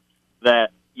businesses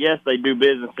that, yes, they do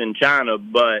business in China,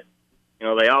 but,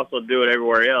 they also do it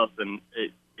everywhere else. And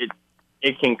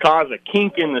it can cause a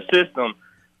kink in the system,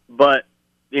 but,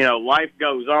 life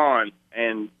goes on.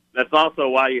 And that's also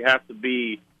why you have to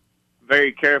be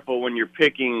very careful when you're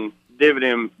picking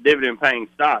dividend paying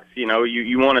stocks.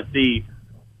 You want to see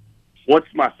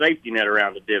what's my safety net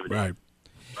around the dividend. Right.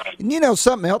 And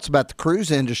something else about the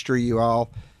cruise industry, you all,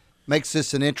 makes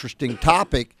this an interesting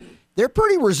topic. They're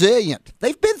pretty resilient.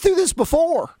 They've been through this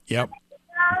before. Yep.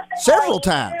 Several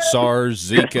times. SARS,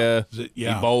 Zika,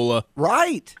 Ebola.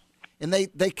 Right. And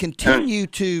they continue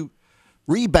to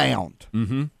rebound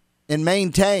and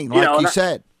maintain, like you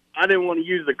said. I didn't want to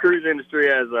use the cruise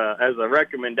industry as a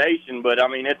recommendation, but,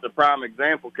 it's a prime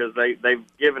example because they've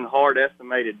given hard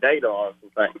estimated data on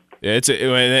some things. Yeah,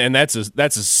 that's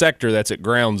a sector that's at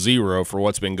ground zero for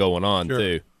what's been going on,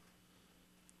 too.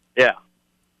 Yeah.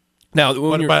 Now,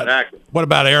 what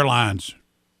about airlines?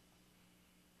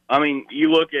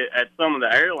 You look at some of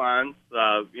the airlines,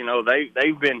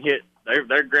 they've been hit.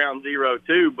 They're ground zero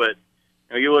too. But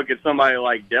you look at somebody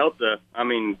like Delta.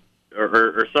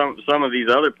 Or some of these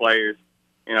other players.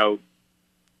 I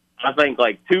think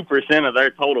like 2% of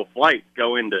their total flights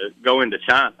go into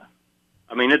China.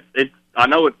 It's I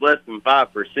know it's less than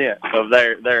 5% of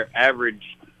their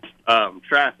average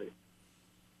traffic.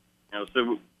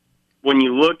 So when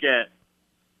you look at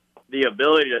the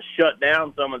ability to shut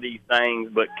down some of these things,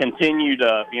 but continue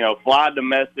to, fly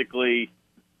domestically,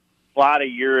 fly to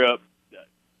Europe,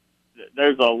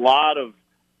 there's a lot of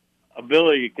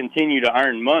ability to continue to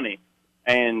earn money.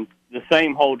 And the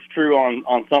same holds true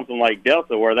on something like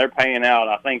Delta, where they're paying out,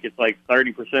 I think it's like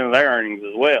 30% of their earnings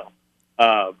as well.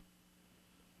 And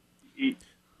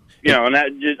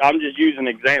I'm just using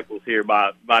examples here.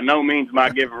 By no means am I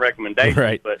giving recommendations,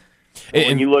 right. But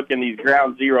when you look in these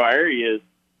ground zero areas,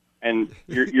 and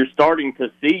you're starting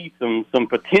to see some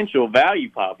potential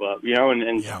value pop up,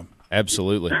 and yeah,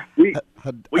 absolutely. We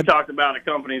talked about a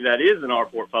company that is in our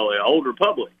portfolio, Old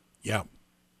Republic. Yeah.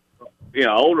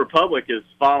 Old Republic is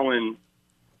falling,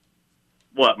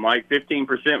 what, Mike,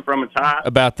 15% from its high?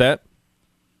 About that.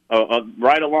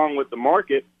 Right along with the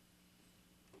market.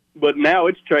 But now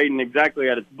it's trading exactly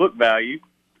at its book value,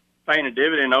 paying a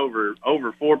dividend over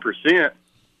 4%.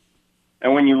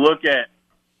 And when you look at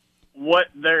what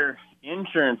their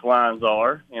insurance lines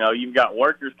are. You know, you've got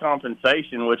workers'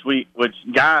 compensation, which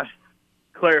Guy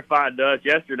clarified to us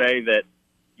yesterday that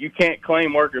you can't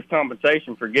claim workers'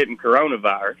 compensation for getting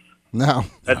coronavirus. No.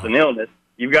 That's an illness.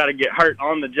 You've got to get hurt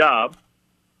on the job.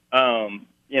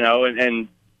 You know, and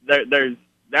there's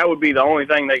that would be the only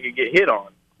thing they could get hit on.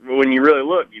 When you really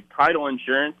look, title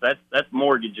insurance, that's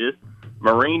mortgages,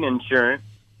 marine insurance.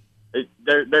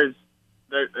 There's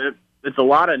it's a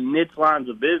lot of niche lines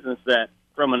of business that,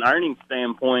 from an earnings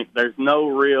standpoint, there's no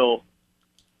real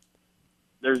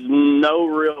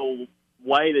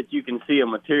way that you can see a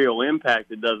material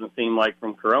impact. It doesn't seem like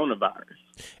from coronavirus.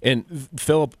 And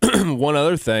Philip, one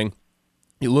other thing,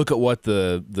 you look at what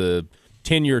the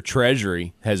 10-year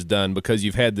Treasury has done, because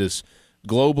you've had this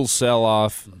global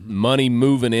sell-off, money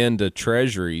moving into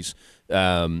Treasuries,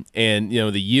 and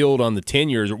the yield on the 10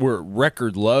 years were at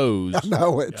record lows. I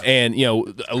know it. And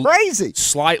crazy,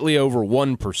 slightly over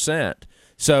 1%.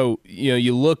 So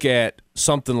you look at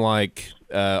something like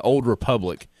Old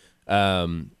Republic,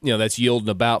 that's yielding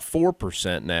about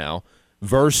 4% now,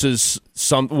 versus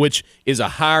which is a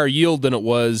higher yield than it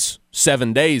was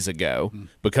 7 days ago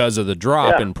because of the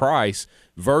drop in price,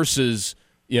 versus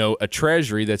a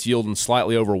Treasury that's yielding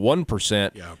slightly over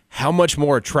 1%. Yeah. How much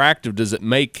more attractive does it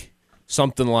make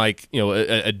something like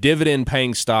a dividend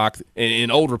paying stock?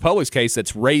 In Old Republic's case,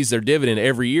 that's raised their dividend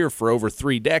every year for over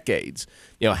 3 decades.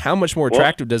 How much more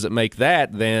attractive does it make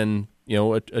that than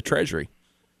a Treasury?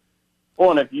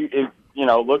 Well, and if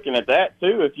looking at that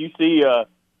too, if you see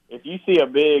a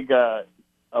big a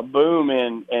boom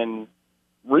in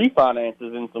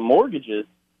refinances and some mortgages,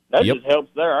 that just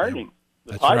helps their earnings.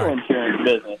 The title insurance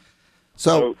business.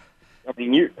 So I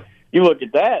mean, you look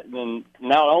at that, and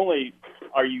not only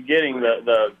are you getting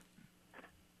the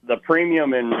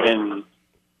premium and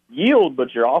yield,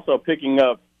 but you're also picking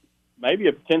up maybe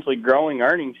a potentially growing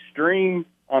earnings stream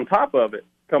on top of it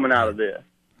coming out of this.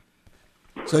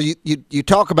 So you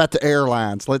talk about the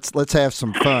airlines. Let's have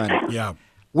some fun. Yeah.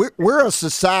 We're a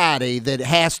society that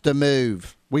has to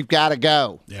move. We've got to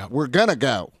go. Yeah. We're going to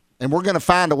go. And we're going to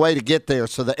find a way to get there.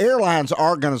 So the airlines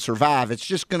are going to survive. It's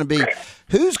just going to be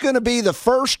who's going to be the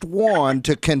first one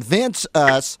to convince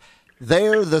us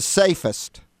they're the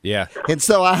safest. Yeah. And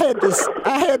so I had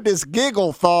this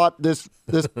giggle thought, this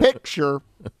picture.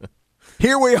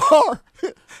 Here we are.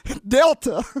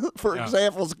 Delta, for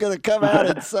example, is going to come out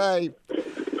and say,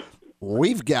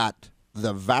 we've got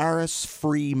the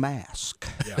virus-free mask.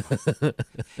 Yeah.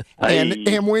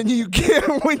 And when you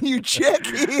check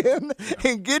in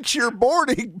and get your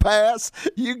boarding pass,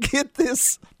 you get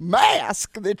this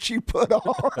mask that you put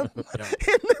on. And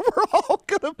then we're all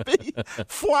going to be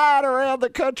flying around the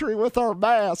country with our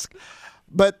mask.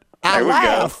 But I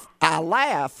laugh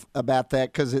about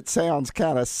that because it sounds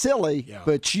kind of silly,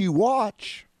 but you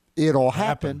watch. It'll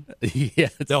happen. Yeah,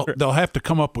 they'll have to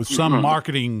come up with some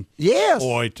marketing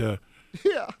ploy to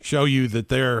show you that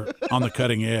they're on the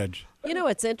cutting edge.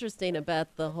 What's interesting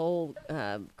about the whole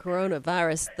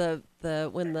coronavirus,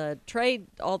 when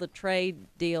all the trade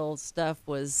deal stuff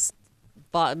was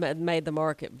made the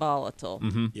market volatile.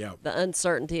 Mm-hmm. Yeah. The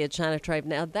uncertainty of China trade.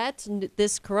 Now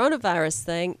this coronavirus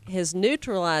thing has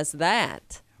neutralized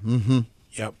that. Mm-hmm.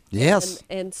 Yep. Yes.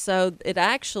 And so it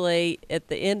actually, at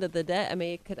the end of the day,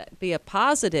 it could be a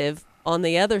positive on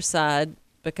the other side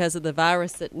because of the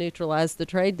virus that neutralized the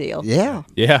trade deal. Yeah.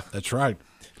 Yeah. That's right.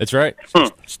 That's right.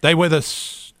 Stay with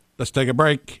us. Let's take a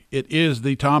break. It is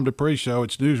the Tom Dupree Show.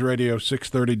 It's News Radio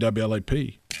 630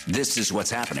 WLAP. This is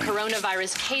what's happening.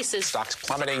 Coronavirus cases. Stocks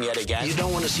plummeting yet again. You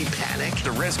don't want to see panic.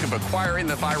 The risk of acquiring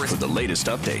the virus. For the latest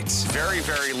updates. Very,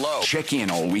 very low. Check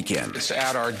in all weekend. It's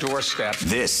at our doorstep.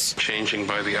 This Changing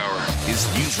by the hour. is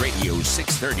News Radio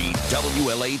 630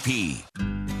 WLAP.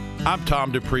 I'm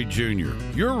Tom Dupree Jr.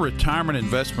 Your retirement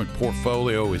investment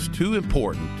portfolio is too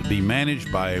important to be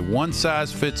managed by a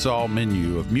one-size-fits-all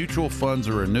menu of mutual funds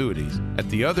or annuities at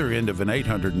the other end of an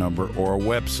 800 number or a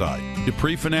website.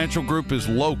 Dupree Financial Group is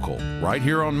local, right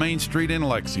here on Main Street in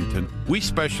Lexington. We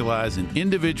specialize in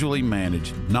individually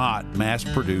managed, not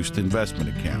mass-produced investment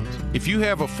accounts. If you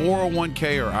have a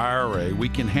 401k or IRA, we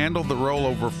can handle the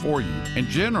rollover for you and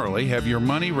generally have your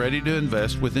money ready to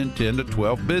invest within 10 to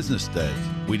 12 business days.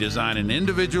 We design an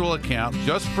individual account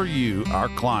just for you, our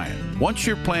client. Once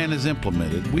your plan is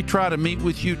implemented, we try to meet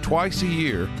with you twice a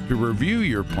year to review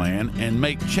your plan and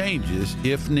make changes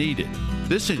if needed.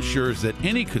 This ensures that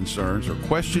any concerns or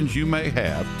questions you may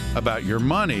have about your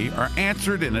money are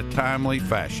answered in a timely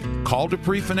fashion. Call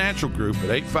Dupree Financial Group at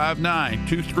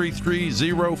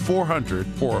 859-233-0400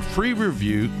 for a free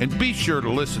review, and be sure to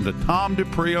listen to Tom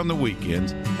Dupree on the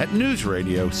weekends at News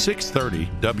Radio 630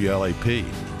 WLAP.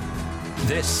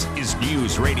 This is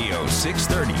News Radio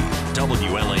 630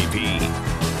 WLAP.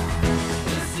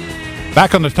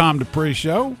 Back on the Tom Dupree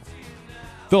Show.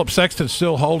 Philip Sexton's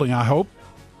still holding, I hope.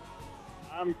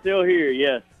 I'm still here,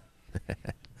 yes.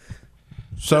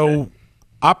 So,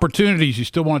 opportunities, you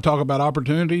still want to talk about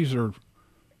opportunities or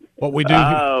what we do?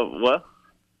 Well,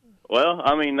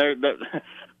 I mean, they're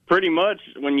pretty much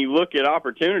when you look at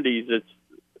opportunities,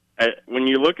 when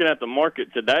you're looking at the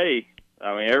market today,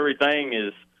 I mean, everything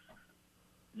is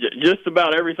just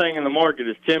about everything in the market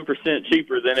is 10%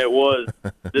 cheaper than it was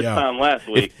this time last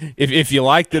week. If you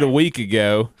liked it a week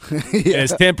ago,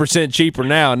 it's 10% cheaper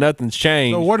now. Nothing's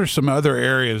changed. So what are some other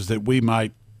areas that we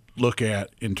might look at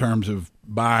in terms of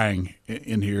buying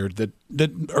in here that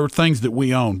are things that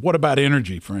we own? What about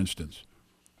energy, for instance?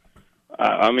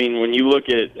 I mean, when you look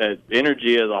at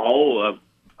energy as a whole,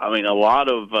 I mean, a lot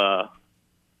of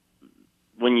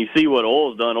when you see what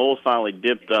oil's done, oil's finally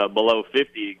dipped below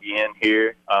 50 again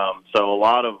here. So a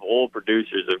lot of oil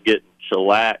producers are getting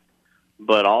shellacked.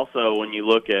 But also when you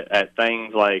look at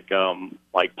things like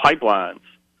pipelines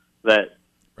that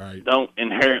don't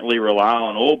inherently rely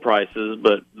on oil prices,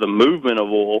 but the movement of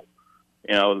oil,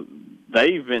 you know,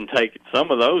 they've been taken.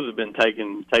 Some of those have been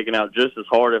taken out just as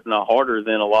hard, if not harder,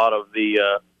 than a lot of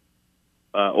the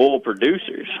oil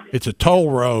producers. It's a toll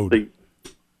road.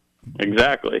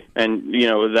 Exactly, and you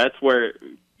know that's where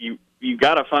you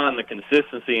got to find the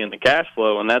consistency in the cash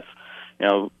flow, and that's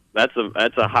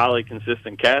a highly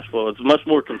consistent cash flow. It's much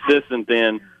more consistent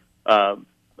than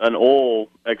an oil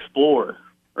explorer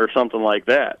or something like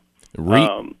that.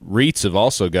 REITs have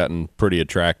also gotten pretty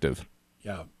attractive.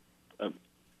 Yeah.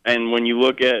 And when you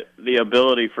look at the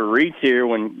ability for REITs here,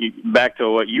 back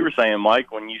to what you were saying,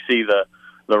 Mike, when you see the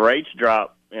rates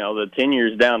drop, you know, the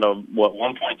 10-year's down to, 1.2%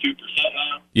 now?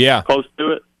 Yeah. Close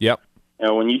to it? Yep. You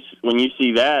know, when you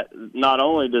see that, not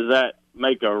only does that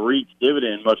make a REIT's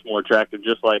dividend much more attractive,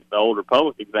 just like the Old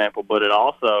Republic example, but it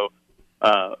also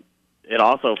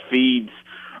feeds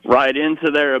right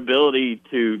into their ability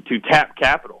to tap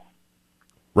capital.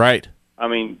 Right. I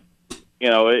mean, you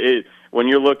know, when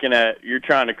you're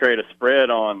trying to create a spread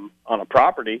on a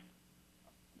property,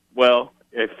 well,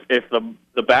 if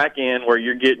the back end where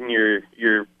you're getting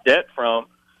your debt from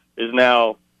is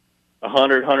now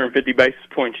 150 basis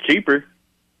points cheaper,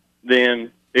 then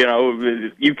you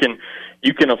know you can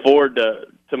afford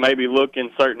to maybe look in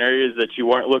certain areas that you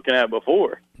weren't looking at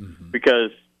before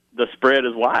because the spread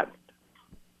is widened.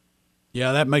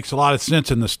 Yeah, that makes a lot of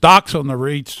sense. And the stocks on the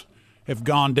REITs have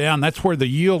gone down. That's where the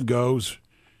yield goes.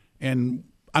 And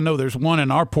I know there's one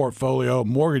in our portfolio,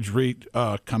 mortgage REIT,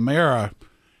 Chimera.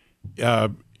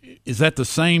 Is that the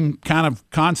same kind of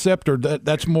concept, or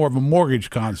that's more of a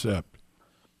mortgage concept?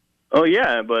 Oh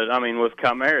yeah, but I mean with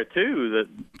Chimera too,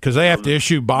 because they have to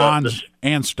issue bonds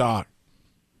and stock.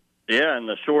 Yeah, and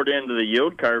the short end of the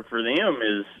yield curve for them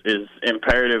is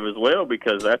imperative as well,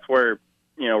 because that's where,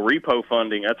 you know, repo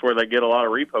funding. That's where they get a lot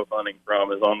of repo funding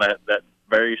from, is on that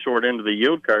very short end of the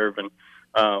yield curve. And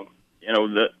you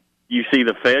know, you see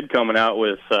the Fed coming out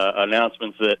with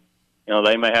announcements that, you know,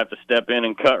 they may have to step in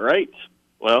and cut rates.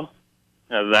 Well,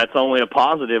 that's only a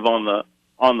positive on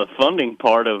the funding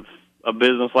part of a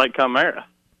business like Chimera.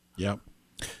 Yep.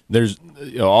 There's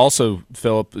also,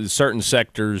 Philip, certain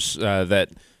sectors that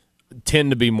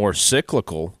tend to be more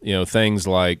cyclical. You know, things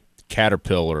like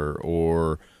Caterpillar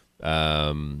or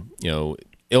Illinois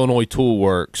Tool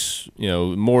Works. You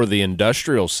know, more the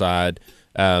industrial side.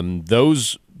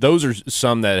 Those are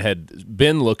some that had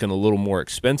been looking a little more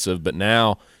expensive, but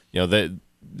now, you know,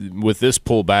 with this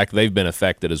pullback, they've been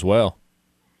affected as well.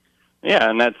 Yeah,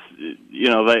 and that's, you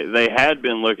know, they had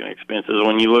been looking expensive.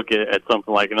 When you look at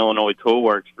something like an Illinois Tool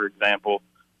Works, for example,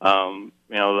 you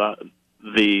know,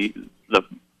 the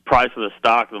price of the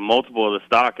stock, the multiple of the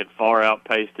stock had far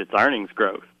outpaced its earnings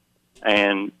growth.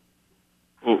 And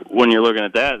when you're looking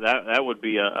at that would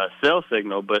be a sell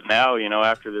signal. But now, you know,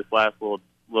 after this last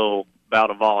little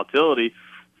bout of volatility,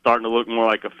 starting to look more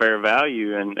like a fair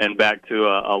value and back to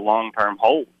a long-term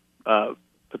hold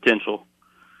potential.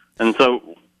 And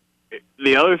so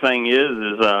the other thing is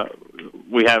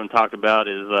we haven't talked about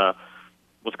is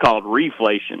what's called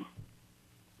reflation.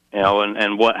 You know,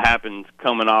 and what happens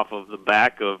coming off of the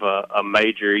back of a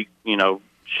major, you know,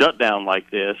 shutdown like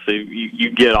this. So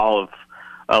you get all of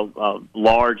a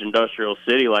large industrial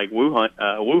city like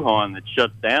Wuhan that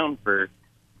shuts down for,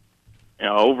 you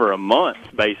know, over a month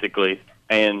basically.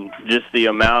 And just the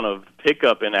amount of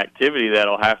pickup in activity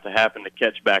that'll have to happen to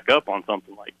catch back up on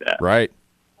something like that. Right.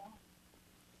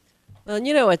 Well,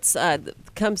 you know, it's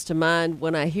comes to mind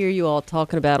when I hear you all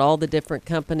talking about all the different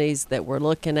companies that we're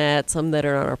looking at, some that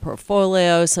are on our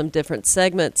portfolio, some different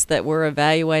segments that we're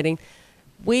evaluating.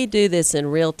 we do this in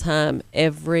real time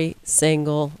every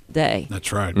single day.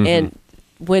 That's right. And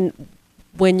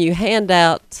when you hand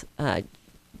out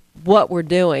what we're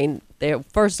doing, there,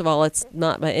 first of all, it's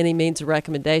not by any means a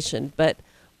recommendation, but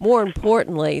more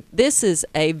importantly, this is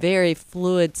a very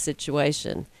fluid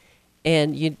situation.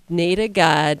 And you need a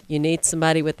guide. You need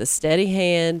somebody with a steady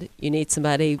hand. You need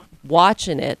somebody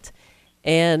watching it.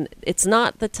 And it's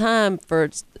not the time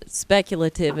for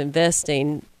speculative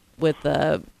investing with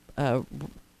I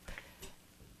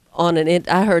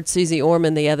heard Susie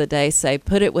Orman the other day say,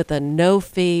 put it with a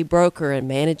no-fee broker and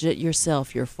manage it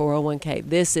yourself, your 401k.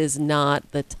 This is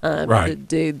not the time to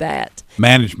do that.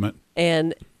 Management.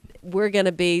 And we're going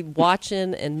to be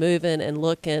watching and moving and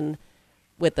looking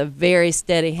with a very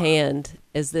steady hand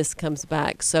as this comes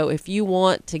back. So if you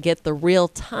want to get the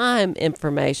real-time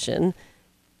information,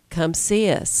 come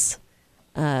see us.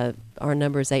 Our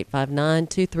number is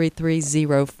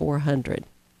 859-233-0400.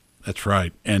 That's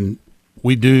right. And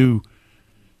we do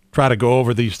try to go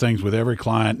over these things with every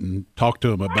client and talk to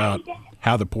them about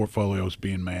how the portfolio is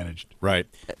being managed. Right.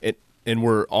 And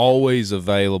we're always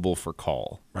available for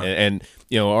call. Right. And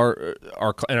you know,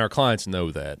 our clients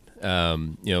know that.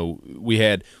 You know, we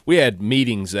had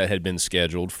meetings that had been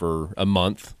scheduled for a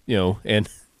month, you know, and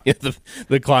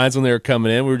the clients when they were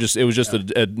coming in, it was just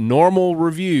a normal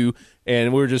review,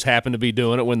 and we were just happened to be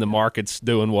doing it when the market's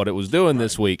doing what it was doing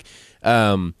this week.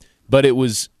 But it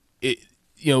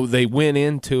you know, they went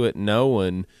into it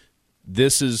knowing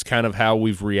this is kind of how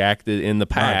we've reacted in the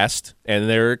past, and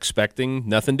they're expecting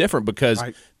nothing different because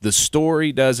the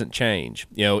story doesn't change.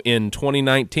 You know, in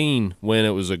 2019, when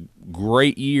it was a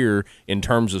great year in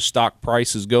terms of stock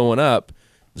prices going up,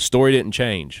 the story didn't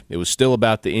change. It was still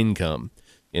about the income.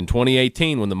 In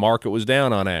 2018, when the market was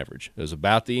down on average, it was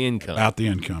about the income. About the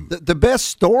income. The best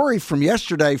story from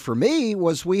yesterday for me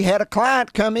was we had a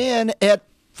client come in at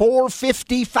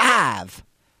 $455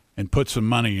 and put some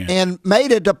money in and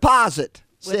made a deposit.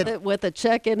 With a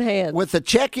check in hand. With a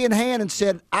check in hand and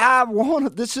said,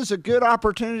 this is a good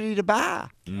opportunity to buy.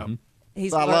 Mm-hmm.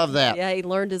 I love that. Yeah, he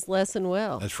learned his lesson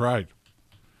well. That's right.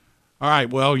 All right,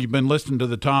 well, you've been listening to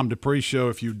the Tom Dupree Show.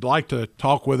 If you'd like to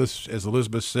talk with us, as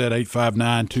Elizabeth said,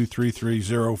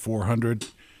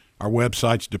 859-233-0400. Our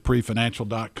website's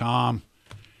dupreefinancial.com.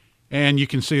 And you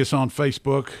can see us on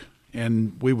Facebook,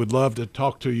 and we would love to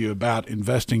talk to you about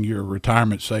investing your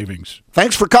retirement savings.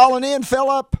 Thanks for calling in,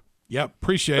 Philip. Yep,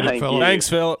 appreciate it, Philip. Thanks,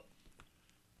 Philip.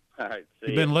 All right,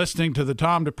 You've been listening to the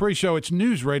Tom Dupree Show. It's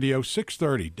News Radio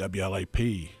 630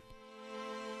 WLAP.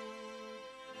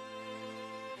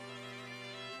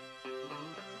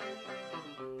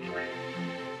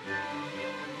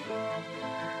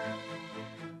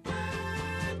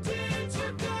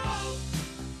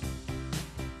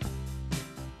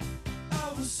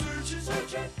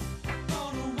 Searching